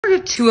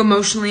get too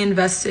emotionally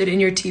invested in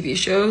your TV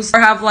shows, or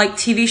have like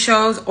TV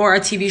shows or a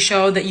TV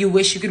show that you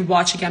wish you could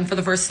watch again for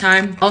the first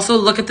time? Also,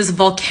 look at this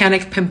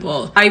volcanic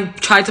pimple. I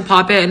tried to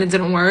pop it and it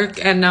didn't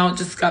work, and now it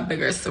just got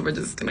bigger, so we're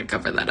just gonna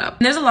cover that up.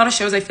 And there's a lot of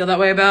shows I feel that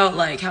way about,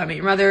 like How I Met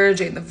Your Mother,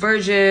 Jane the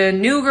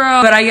Virgin, New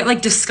Girl, but I get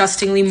like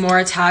disgustingly more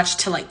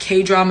attached to like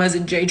K-dramas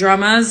and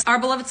J-dramas. Our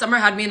Beloved Summer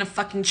had me in a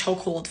fucking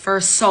chokehold for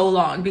so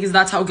long because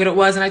that's how good it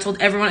was, and I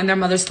told everyone and their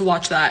mothers to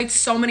watch that. I made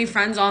so many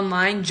friends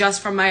online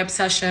just from my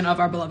obsession of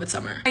Our Beloved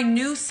Summer. I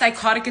knew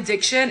Psychotic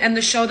Addiction and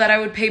the show that I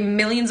would pay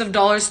millions of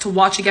dollars to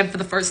watch again for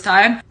the first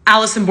time,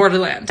 Alice in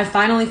Borderland. I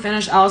finally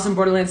finished Alice in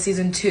Borderland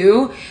season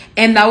 2,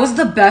 and that was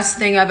the best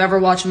thing I've ever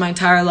watched in my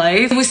entire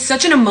life. It was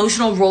such an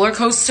emotional roller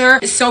coaster.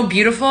 It's so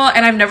beautiful,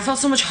 and I've never felt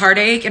so much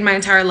heartache in my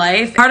entire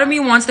life. Part of me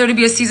wants there to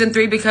be a season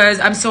 3 because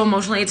I'm so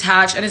emotionally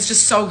attached and it's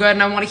just so good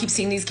and I want to keep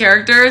seeing these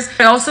characters.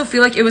 I also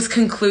feel like it was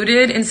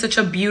concluded in such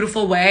a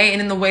beautiful way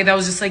and in the way that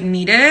was just like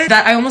needed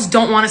that I almost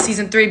don't want a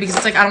season 3 because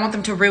it's like I don't want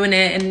them to ruin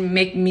it and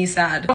make me sad.